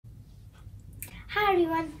Hi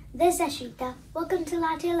everyone, this is Ashrita. Welcome to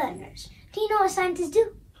Latte Learners. Do you know what scientists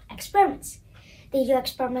do? Experiments. They do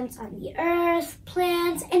experiments on the earth,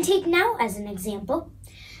 plants, and take now as an example.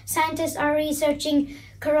 Scientists are researching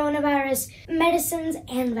coronavirus medicines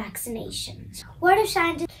and vaccinations. What if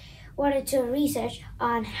scientists wanted to research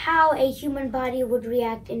on how a human body would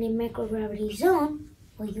react in a microgravity zone?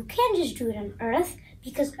 Well, you can't just do it on Earth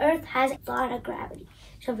because Earth has a lot of gravity.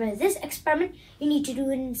 So for this experiment, you need to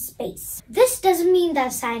do it in space. This doesn't mean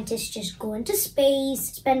that scientists just go into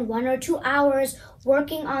space, spend 1 or 2 hours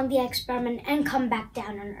working on the experiment and come back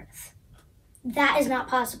down on Earth. That is not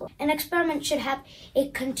possible. An experiment should have a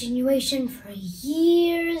continuation for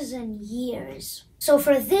years and years. So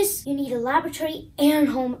for this, you need a laboratory and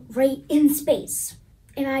home right in space.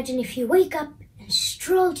 Imagine if you wake up and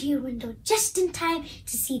stroll to your window just in time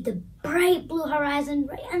to see the bright blue horizon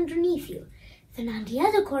right underneath you. Then on the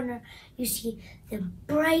other corner, you see the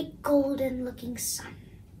bright golden looking sun.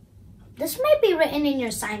 This might be written in your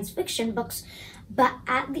science fiction books, but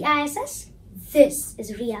at the ISS, this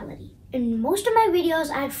is reality. In most of my videos,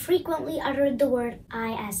 I've frequently uttered the word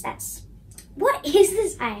ISS. What is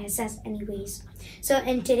this ISS anyways? So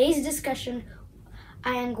in today's discussion,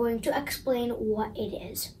 I am going to explain what it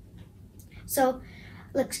is. So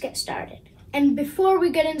let's get started. And before we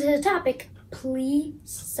get into the topic, please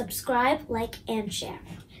subscribe, like, and share.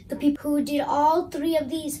 The people who did all 3 of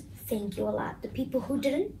these, thank you a lot. The people who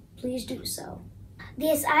didn't, please do so.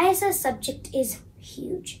 This ISS subject is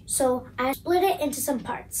huge, so I split it into some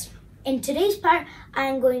parts. In today's part,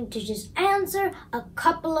 I'm going to just answer a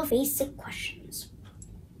couple of basic questions.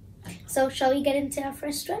 So shall we get into our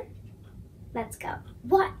first one? Let's go.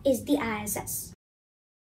 What is the ISS?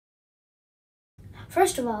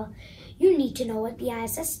 First of all, you need to know what the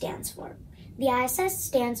ISS stands for. The ISS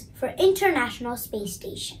stands for International Space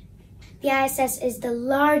Station. The ISS is the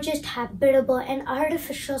largest habitable and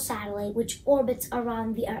artificial satellite which orbits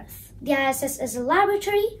around the Earth. The ISS is a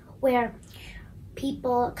laboratory where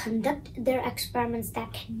people conduct their experiments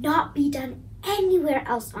that cannot be done anywhere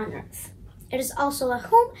else on Earth. It is also a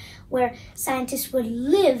home where scientists would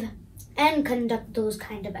live and conduct those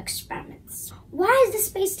kind of experiments. Why is the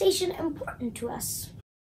space station important to us?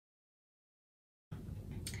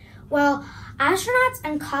 Well, astronauts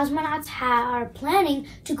and cosmonauts are planning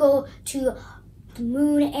to go to the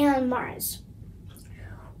moon and Mars.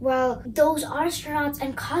 Well, those astronauts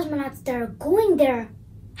and cosmonauts that are going there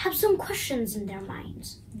have some questions in their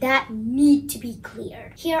minds that need to be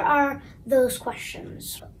cleared. Here are those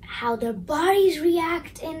questions. How their bodies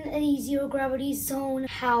react in a zero-gravity zone,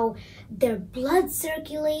 how their blood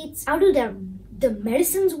circulates, how do the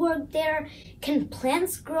medicines work there, can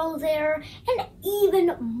plants grow there, and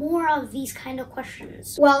even more of these kind of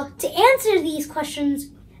questions. Well, to answer these questions,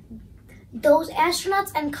 those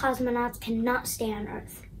astronauts and cosmonauts cannot stay on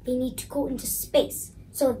Earth. They need to go into space.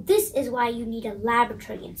 So this is why you need a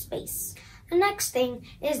laboratory in space. The next thing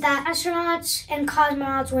is that astronauts and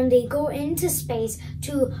cosmonauts, when they go into space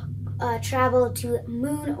to travel to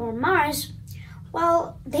Moon or Mars,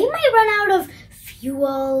 well, they might run out of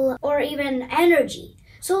fuel or even energy.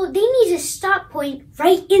 So they need a stop point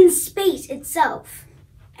right in space itself.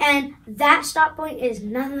 And that stop point is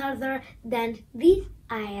none other than the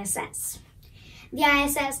ISS. The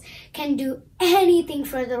ISS can do anything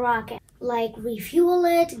for the rocket, like refuel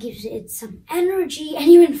it, gives it some energy, and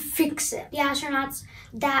even fix it. The astronauts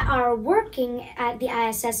that are working at the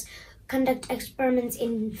ISS conduct experiments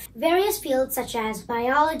in various fields such as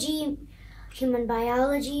biology, human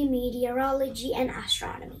biology, meteorology, and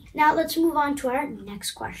astronomy. Now let's move on to our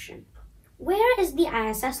next question. Where is the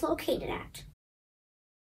ISS located at?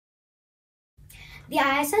 The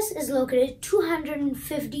ISS is located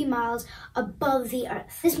 250 miles above the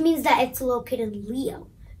Earth. This means that it's located in Leo.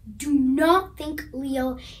 Do not think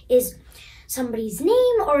Leo is somebody's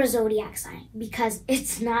name or a zodiac sign, because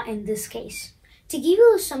it's not in this case. To give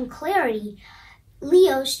you some clarity,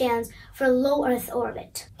 Leo stands for low Earth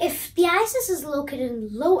orbit. If the ISS is located in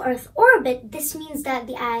low Earth orbit, this means that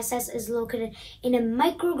the ISS is located in a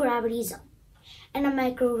microgravity zone. And a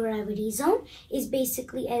microgravity zone is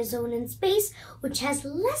basically a zone in space which has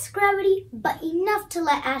less gravity but enough to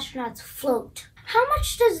let astronauts float. How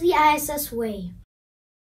much does the ISS weigh?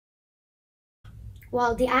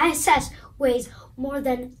 Well, the ISS weighs more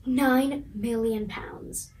than 9 million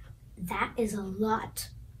pounds. That is a lot.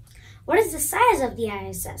 What is the size of the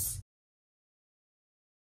ISS?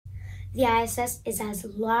 The ISS is as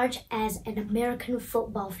large as an American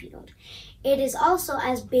football field. It is also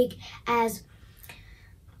as big as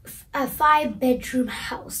a 5-bedroom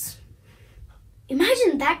house.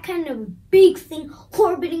 Imagine that kind of big thing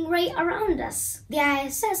orbiting right around us. The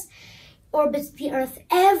ISS orbits the Earth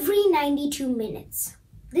every 92 minutes.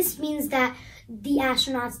 This means that the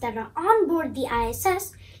astronauts that are on board the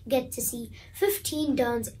ISS get to see 15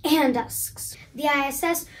 dawns and dusks. The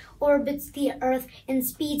ISS orbits the Earth in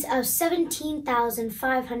speeds of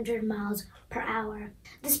 17,500 miles per hour.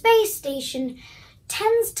 The space station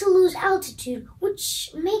tends to lose altitude,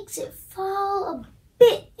 which makes it fall a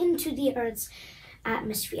bit into the Earth's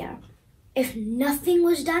atmosphere. If nothing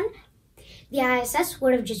was done, the ISS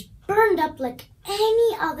would have just burned up like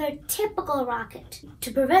any other typical rocket.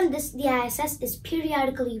 To prevent this, the ISS is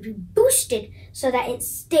periodically reboosted so that it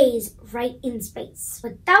stays right in space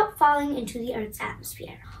without falling into the Earth's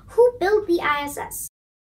atmosphere. Who built the ISS?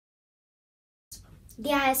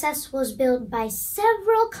 The ISS was built by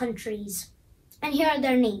several countries, and here are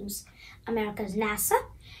their names: America's NASA,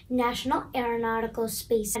 National Aeronautical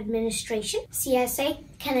Space Administration, CSA,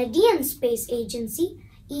 Canadian Space Agency,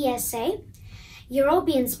 ESA,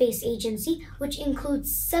 European Space Agency, which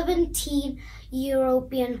includes 17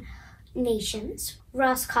 European nations,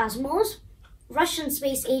 Roscosmos, Russian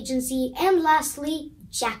Space Agency, and lastly,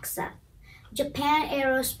 JAXA, Japan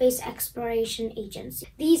Aerospace Exploration Agency.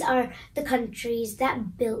 These are the countries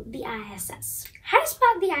that built the ISS. How to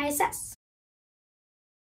spot the ISS?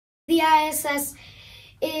 The ISS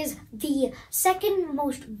is the second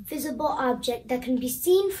most visible object that can be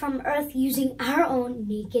seen from Earth using our own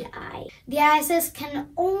naked eye. The ISS can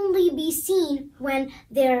only be seen when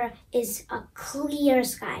there is a clear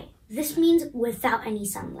sky. This means without any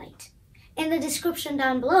sunlight. In the description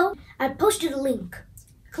down below, I posted a link.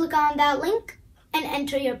 Click on that link and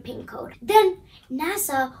enter your PIN code. Then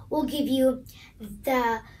NASA will give you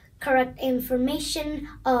the correct information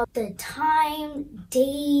of the time,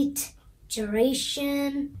 date,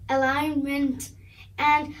 duration, alignment,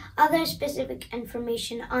 and other specific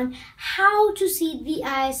information on how to see the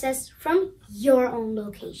ISS from your own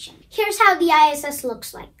location. Here's how the ISS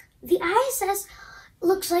looks like. The ISS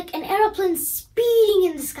looks like an airplane speeding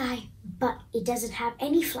in the sky, but it doesn't have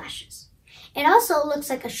any flashes. It also looks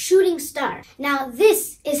like a shooting star. Now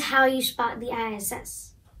this is how you spot the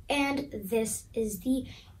ISS. And this is the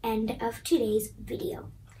end of today's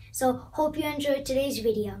video. So hope you enjoyed today's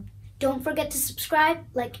video. Don't forget to subscribe,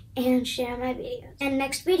 like, and share my videos. And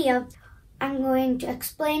next video, I'm going to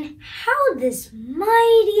explain how this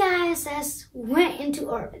mighty ISS went into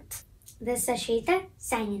orbit. This is Shita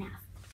signing off.